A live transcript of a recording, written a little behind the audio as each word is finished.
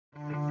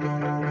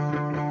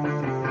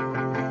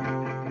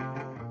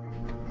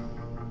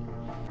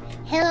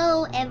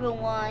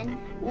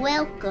everyone,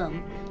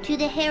 welcome to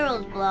the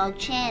Harold's Blog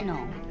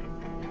channel.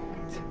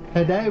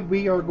 Today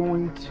we are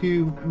going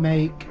to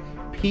make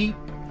peep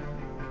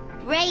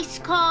Race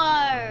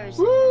cars!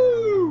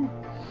 Woo!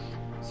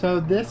 So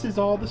this is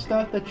all the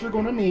stuff that you're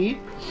going to need.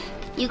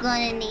 You're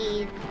going to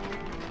need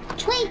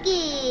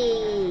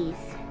Twinkies!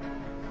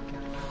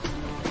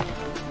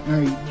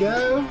 There you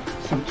go.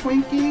 Some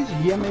Twinkies.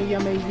 Yummy,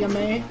 yummy,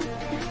 yummy.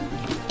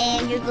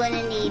 And you're going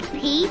to need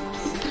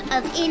peeps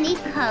of any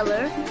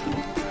color.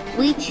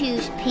 We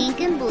choose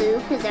pink and blue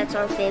because that's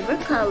our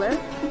favorite color.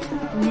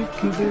 You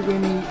can do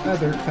any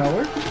other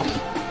color.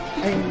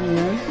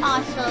 And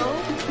also,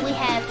 we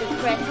have the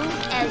pretzels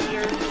as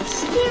your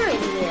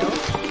steering wheel.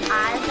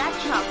 I got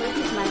chocolate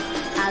because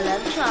I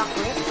love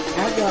chocolate.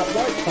 I got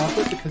white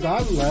chocolate because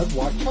I love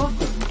white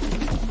chocolate.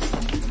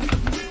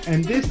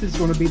 And this is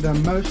going to be the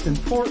most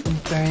important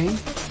thing,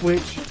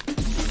 which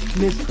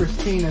Miss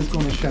Christina is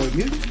going to show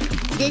you.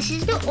 This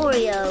is the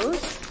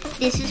Oreos.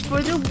 This is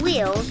for the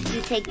wheels.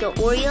 You take the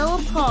Oreo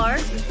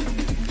apart,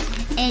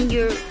 and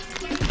you're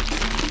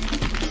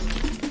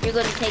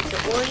going to take the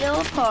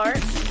Oreo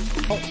apart.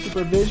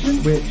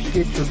 Supervision, which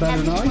gets your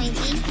butter knife.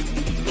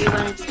 Twinkie. You're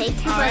going to take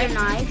your butter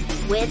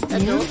knife with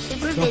adult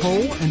supervision. The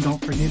hole, and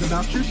don't forget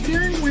about your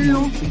steering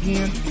wheel.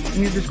 Again, and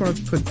you're just going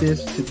to put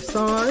this to the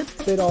side,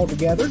 fit all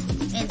together.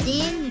 And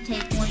then you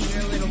take one of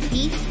your little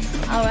peeps.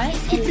 All right,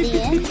 and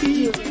then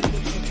you're going to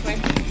get the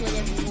pretzels,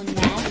 whatever you want to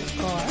have in the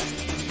car.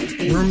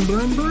 Broom,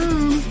 broom,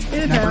 broom.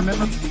 Now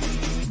remember,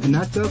 and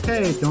that's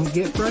okay. Don't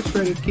get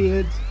frustrated,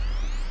 kids.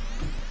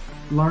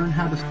 Learn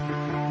how to.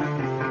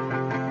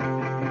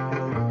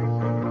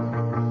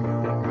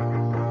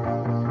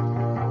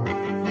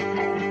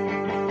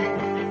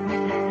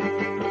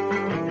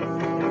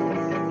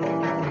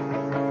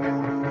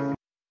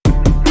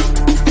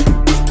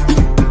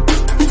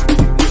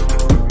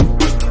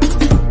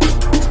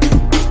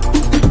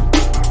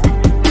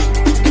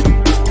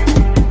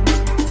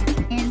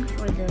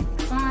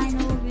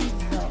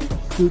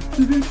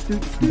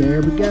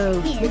 There we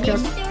go.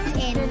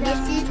 And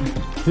this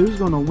is who's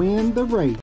going to win the race.